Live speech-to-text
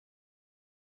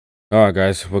All right,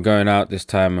 guys, we're going out this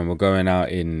time, and we're going out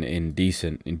in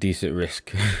decent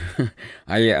risk.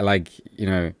 Like,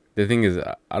 the thing is,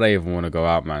 I don't even want to go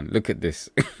out, man. Look at this.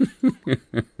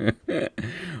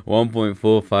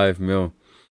 1.45 mil.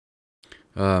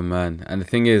 Oh man. And the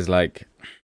thing is, like,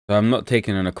 so I'm not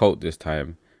taking an occult this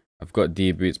time. I've got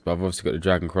D boots, but I've also got the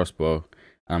dragon crossbow.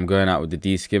 And I'm going out with the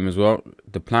D skim as well.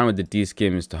 The plan with the D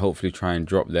skim is to hopefully try and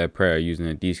drop their prayer using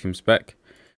a D skim spec,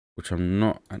 which I'm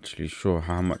not actually sure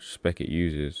how much spec it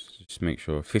uses. Just make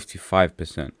sure.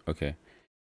 55%. Okay.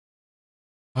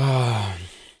 I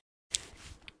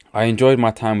enjoyed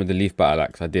my time with the leaf battle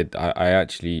axe. I did. I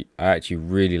actually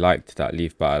really liked that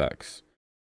leaf battle axe.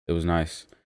 It was nice.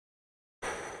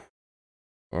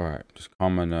 Alright, just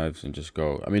calm my nerves and just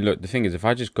go. I mean, look, the thing is, if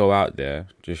I just go out there,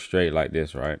 just straight like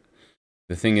this, right?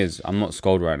 The thing is, I'm not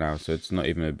scold right now, so it's not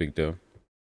even a big deal.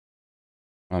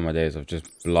 Oh my days, I've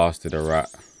just blasted a rat.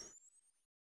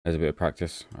 There's a bit of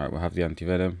practice. Alright, we'll have the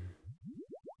anti-venom.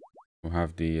 We'll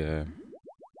have the...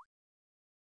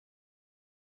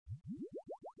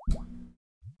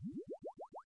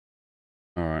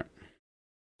 Alright.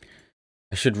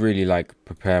 I should really, like,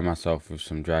 prepare myself with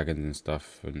some dragons and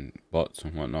stuff and bots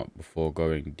and whatnot before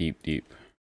going deep.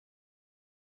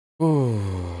 Ooh.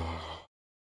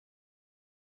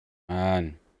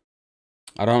 Man.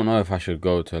 I don't know if I should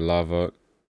go to lava.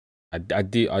 I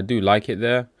do like it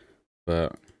there,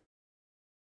 but...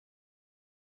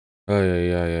 Oh,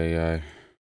 yeah.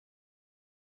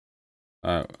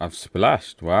 I've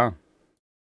splashed. Wow.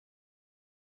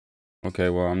 Okay,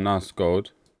 well, I'm now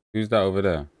scolded. Who's that over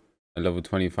there? At level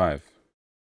 25.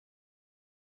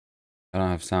 I don't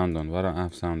have sound on. Why don't I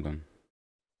have sound on?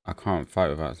 I can't fight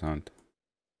without sound.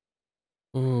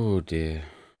 Oh, dear.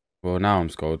 Well, now I'm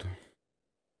scolded.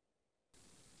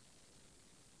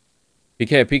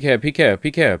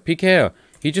 PK.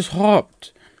 He just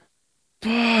hopped.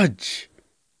 Fudge.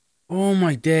 Oh,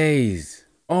 my days.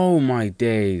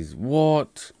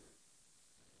 What?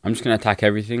 I'm just going to attack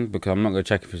everything because I'm not going to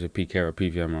check if it's a PK or a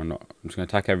PVM or not. I'm just going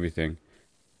to attack everything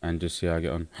and just see how I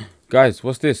get on. Guys,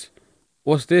 what's this?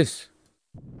 What is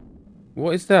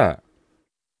that?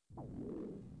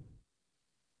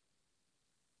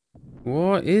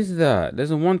 What is that?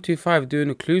 There's a 125 doing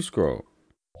a clue scroll.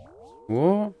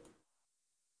 What?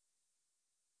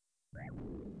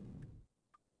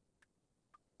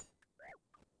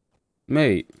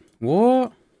 Mate,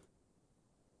 what?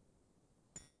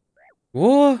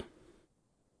 What?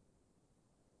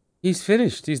 He's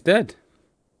finished. He's dead.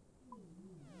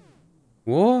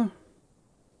 What?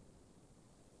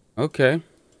 Okay.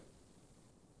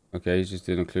 Okay, he's just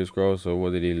doing a clue scroll, so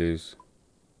what did he lose?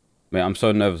 Mate, I'm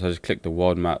so nervous. I just clicked the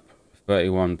world map.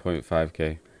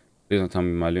 31.5k. Please don't tell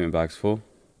me my looting bag's full.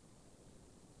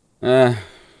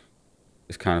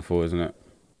 It's kind of full, isn't it?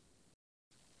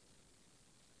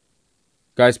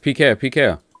 Guys,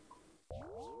 PK.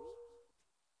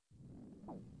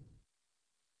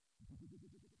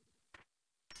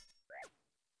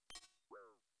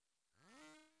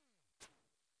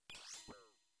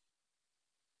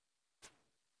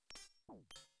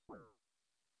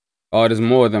 Oh, there's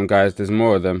more of them, guys. There's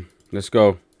more of them. Let's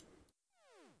go.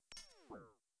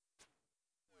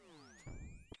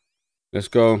 Let's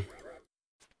go.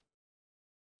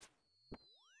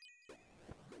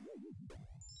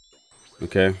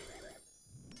 Okay.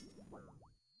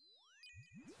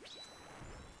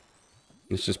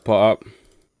 Let's just pot up.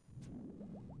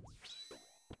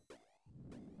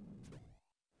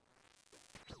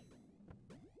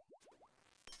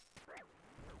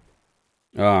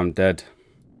 Oh, I'm dead.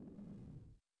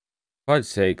 For God's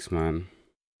sakes, man.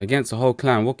 Against the whole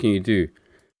clan, what can you do?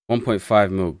 1.5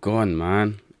 mil gone,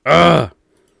 man. Ugh!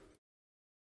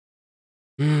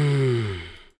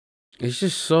 It's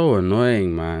just so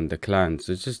annoying, man, the clans.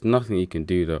 There's just nothing you can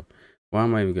do, though. Why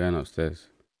am I even going upstairs?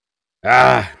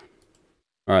 Ah!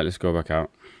 Alright, let's go back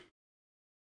out.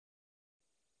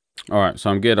 Alright, so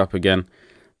I'm geared up again.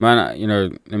 Man,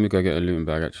 let me go get a looting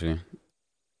bag, actually.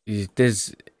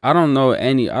 I don't know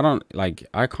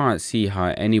I can't see how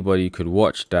anybody could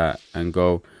watch that and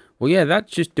go, well, yeah,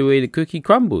 that's just the way the cookie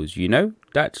crumbles,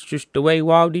 That's just the way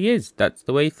Wildy is. That's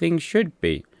the way things should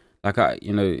be. Like,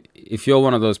 if you're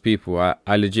one of those people,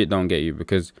 I legit don't get you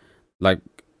because, like,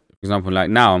 for example,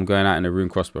 like now I'm going out in a rune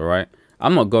crossbow, right?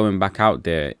 I'm not going back out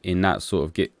there in that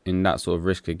sort of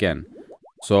risk again.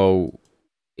 So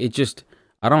it just,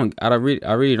 I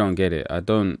really don't get it.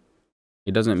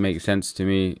 It doesn't make sense to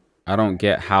me. I don't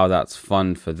get how that's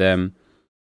fun for them.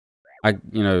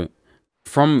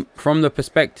 From the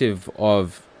perspective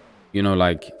of,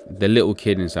 like the little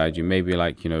kid inside you, maybe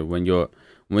like, when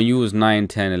you was 9,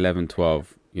 10, 11,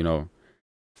 12,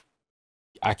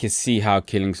 I could see how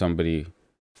killing somebody,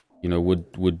 you know,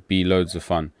 would be loads of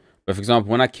fun. But for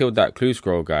example, when I killed that clue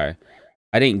scroll guy,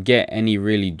 I didn't get any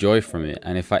really joy from it.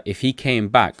 And if he came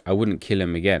back, I wouldn't kill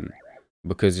him again,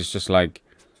 because it's just like,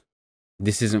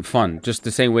 this isn't fun. Just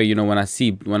the same way, you know, when I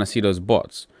see those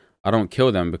bots, I don't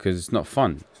kill them because it's not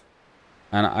fun.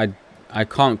 And I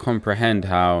can't comprehend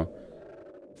how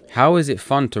is it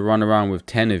fun to run around with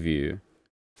 10 of you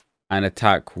and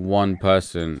attack one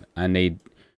person, and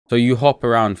so you hop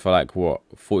around for like what,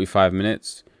 45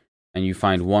 minutes, and you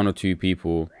find 1 or 2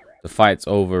 people, the fight's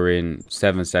over in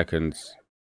 7 seconds,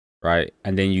 right?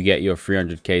 And then you get your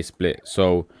 300k split.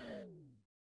 So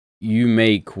you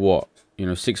make what, you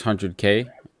know, 600k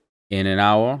in an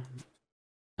hour,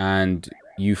 and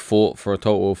you fought for a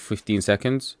total of 15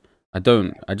 seconds. I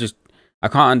can't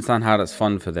understand how that's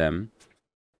fun for them.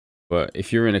 But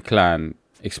if you're in a clan,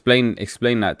 explain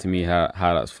that to me, how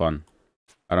that's fun.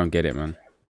 I don't get it, man.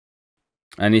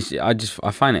 And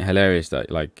I find it hilarious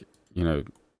that, like, you know,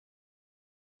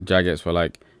 Jagex were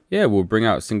like, yeah, we'll bring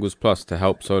out singles plus to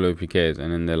help solo PKs,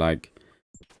 and then they're like,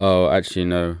 oh, actually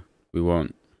no, we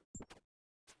won't.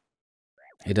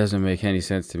 It doesn't make any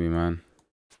sense to me, man.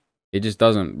 It just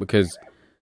doesn't, because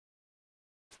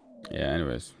yeah,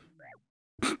 anyways.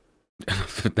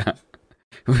 Enough of that.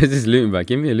 Where's this looting bag?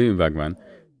 Give me a looting bag, man.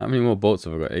 How many more bolts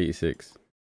have I got? 86.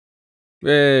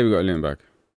 Yeah, we got a looting bag.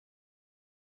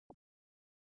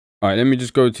 Alright, let me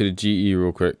just go to the GE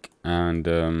real quick,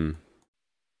 and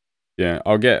yeah,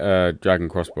 I'll get a dragon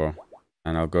crossbow,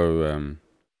 and I'll go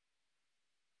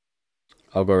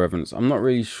Revenants. I'm not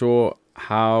really sure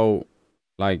how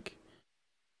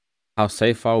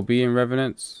safe I'll be in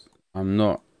Revenants.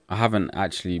 I haven't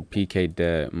actually PK'd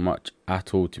there much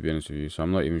at all, to be honest with you, so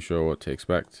I'm not even sure what to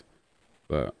expect.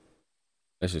 But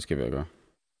let's just give it a go.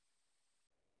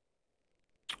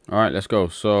 Alright, let's go.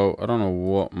 So I don't know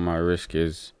what my risk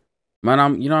is. Man,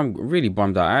 I'm really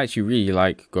bummed out. I actually really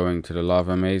like going to the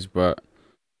lava maze, but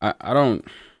I want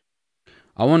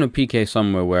to PK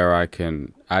somewhere where I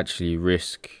can actually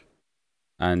risk,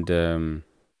 and you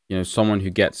know, someone who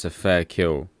gets a fair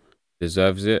kill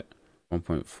deserves it.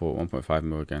 1.4, 1.5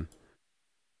 mil again.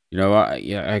 You know, I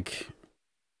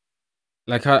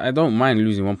don't mind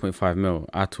losing 1.5 mil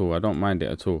at all. I don't mind it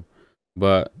at all.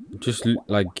 But just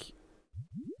like,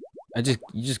 you're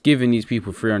just giving these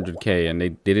people 300k and they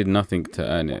did nothing to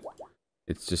earn it.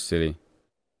 It's just silly.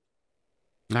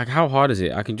 Like, how hard is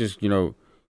it? I can just, you know,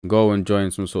 go and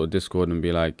join some sort of Discord and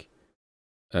be like,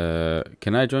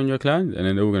 can I join your clan? And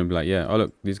then they're all gonna be like, yeah, oh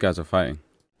look, these guys are fighting.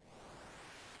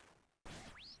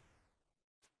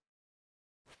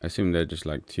 I assume they're just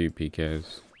like 2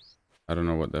 PKs. I don't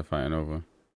know what they're fighting over.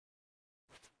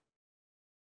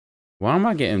 Why am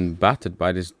I getting battered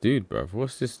by this dude, bro?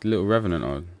 What's this little revenant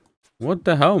on? What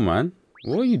the hell, man?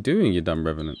 What are you doing, you dumb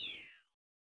revenant?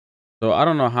 So I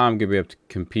don't know how I'm gonna be able to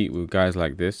compete with guys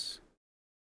like this.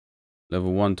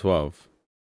 Level 112.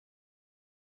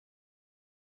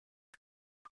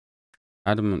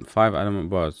 Adamant, 5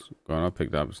 adamant bars. Go on, I'll pick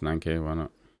that up. It's 9k. Why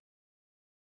not?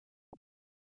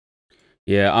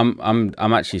 Yeah, I'm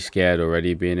actually scared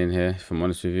already being in here, if I'm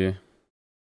honest with you.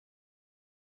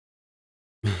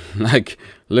 Like,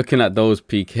 looking at those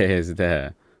PKs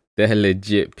there, they're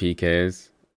legit PKs.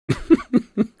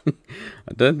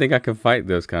 I don't think I can fight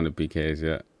those kind of PKs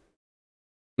yet.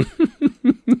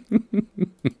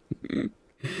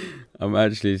 I'm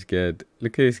actually scared.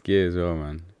 Look at this gear as well,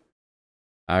 man.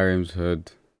 Arim's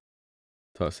hood.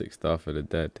 Toxic star for the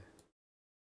dead.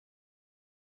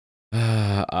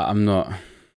 I'm not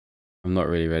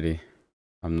really ready.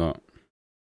 I'm not.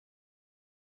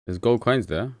 There's gold coins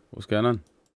there. What's going on?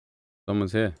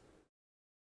 Someone's here.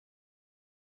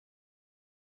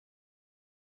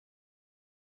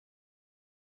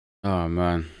 Oh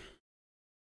man.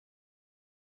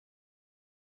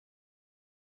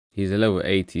 He's a level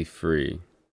 83.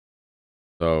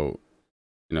 So,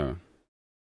 you know.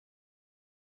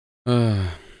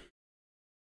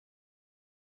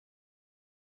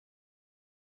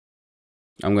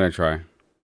 I'm gonna try.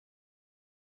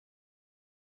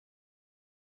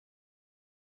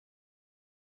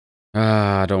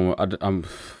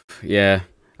 Yeah.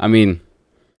 I mean,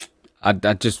 I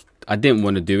didn't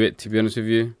want to do it, to be honest with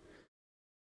you.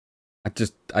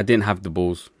 I didn't have the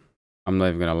balls. I'm not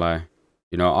even gonna lie.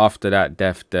 You know, after that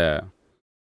death there.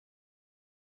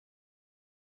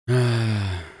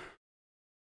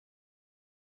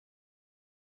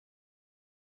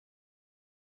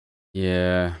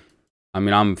 Yeah. I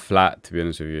mean, I'm flat, to be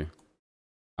honest with you.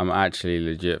 I'm actually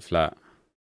legit flat.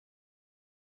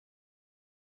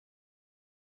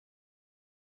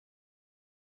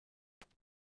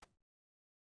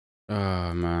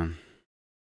 Oh man.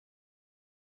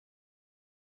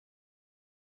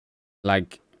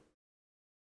 Like,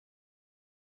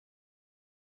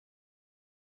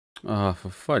 oh, for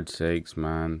fudge sakes,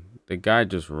 man. The guy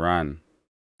just ran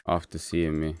after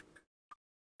seeing me.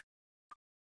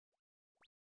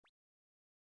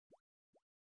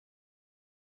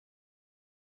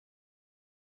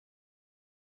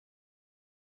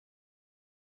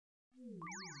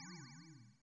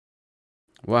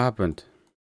 What happened?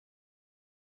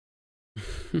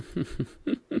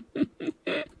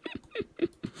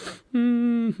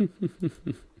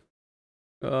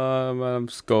 Oh man, I'm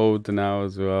scolded now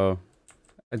as well.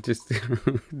 I just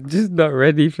just not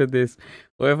ready for this.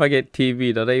 What if I get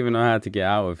TV'd? I don't even know how to get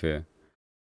out of here.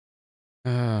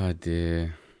 Oh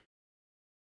dear.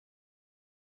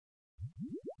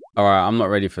 Alright, I'm not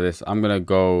ready for this. I'm gonna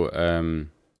go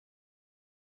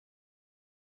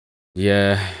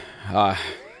yeah.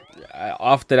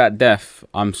 After that death,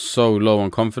 I'm so low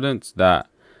on confidence that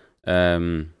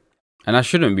and I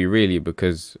shouldn't be really,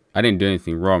 because I didn't do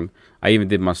anything wrong. I even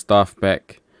did my stuff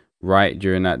back right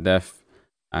during that death,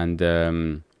 and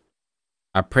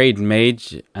I prayed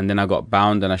mage, and then I got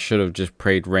bound, and I should have just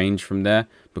prayed range from there,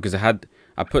 because I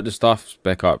put the staff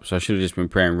spec up, so I should have just been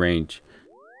praying range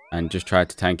and just tried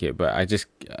to tank it. But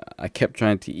I kept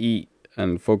trying to eat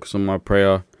and focus on my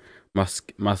prayer. My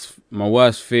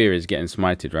worst fear is getting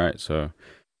smited, right? So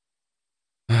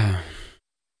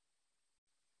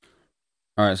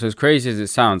all right, so as crazy as it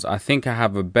sounds, I think I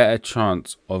have a better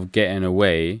chance of getting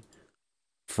away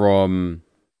from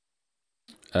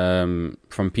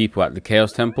people at the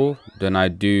Chaos Temple than I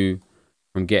do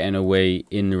from getting away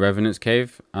in the Revenant's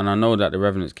Cave. And I know that the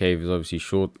Revenant's Cave is obviously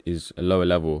is a lower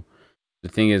level. The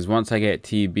thing is, once I get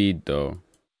TB'd though,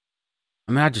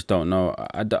 I mean, I just don't know.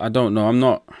 I don't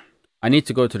know. I need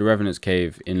to go to the Revenant's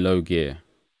Cave in low gear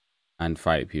and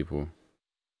fight people.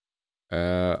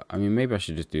 I mean, maybe I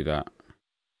should just do that.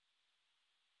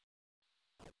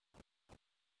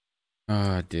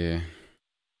 Oh dear.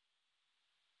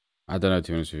 I don't know,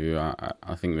 to be honest with you.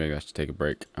 I think maybe I should take a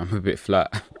break. I'm a bit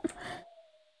flat.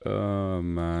 Oh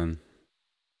man.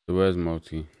 So where's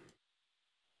multi?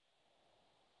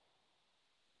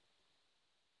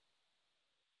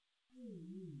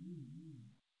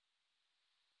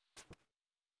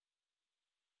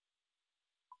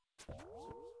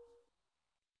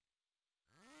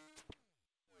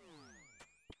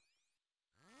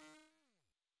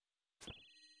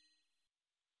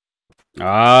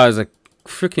 Ah, it's a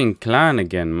freaking clan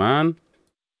again, man.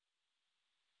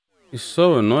 It's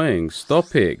so annoying.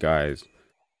 Stop it, guys.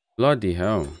 Bloody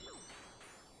hell.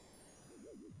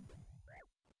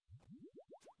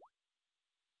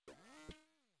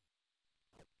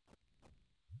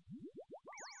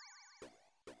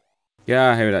 Get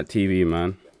out of here with that TV,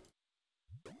 man.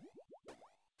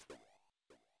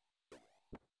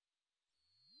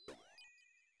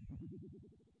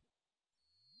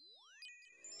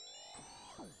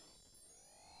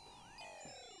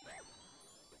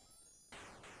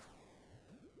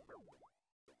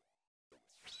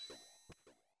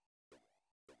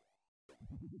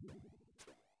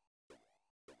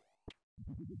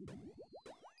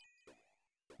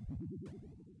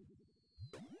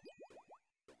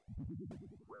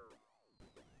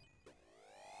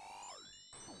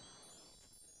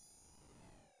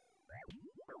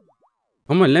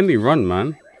 Come on, let me run,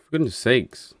 man. For goodness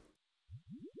sakes.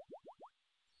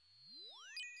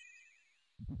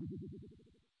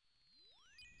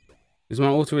 Is my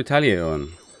auto retaliate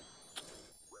on?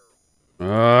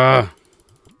 Ah.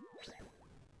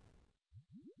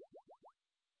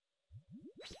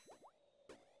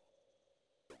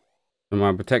 And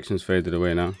my protection's faded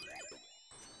away now.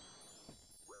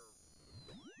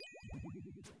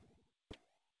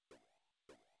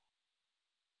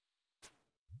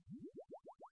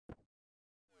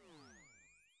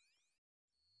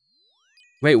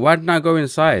 Wait, why didn't I go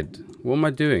inside? What am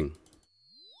I doing?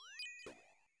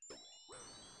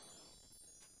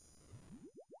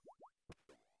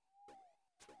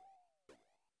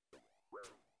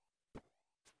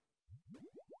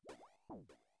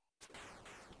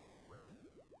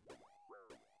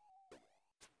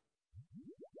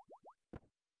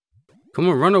 Come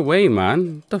on, run away,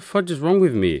 man. What the fudge is wrong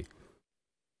with me?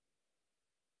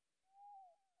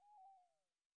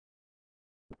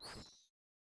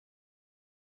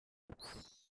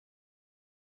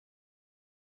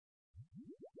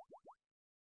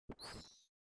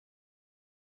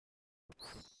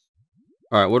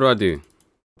 Alright, what do I do?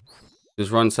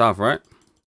 Just run south, right?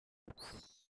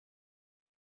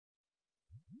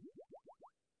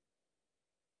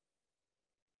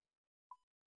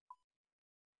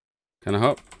 Can I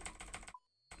hop?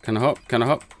 Can I hop? Can I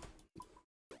hop?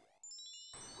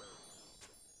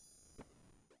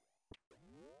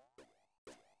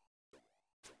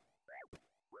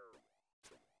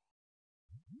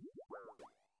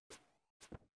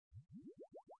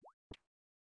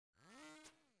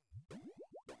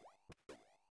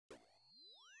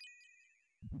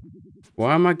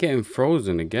 Why am I getting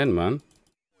frozen again, man?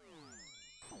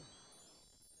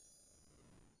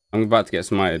 I'm about to get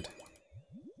smited.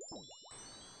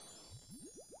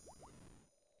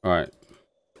 Alright.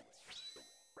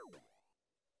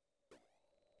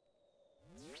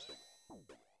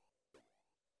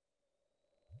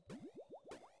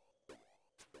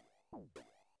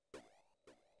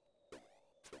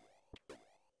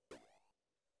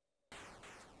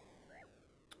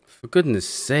 For goodness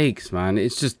sakes, man.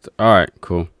 It's just... Alright,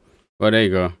 cool. Well, there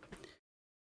you go.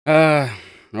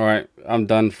 Alright. I'm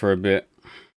done for a bit.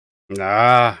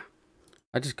 I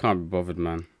just can't be bothered,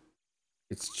 man.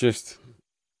 It's just...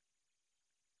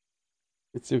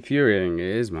 It's infuriating. It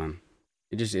is, man.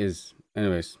 It just is.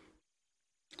 Anyways.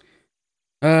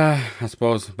 I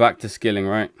suppose back to skilling,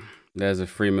 right? There's a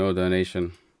 3 mil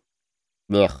donation.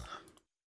 Ugh.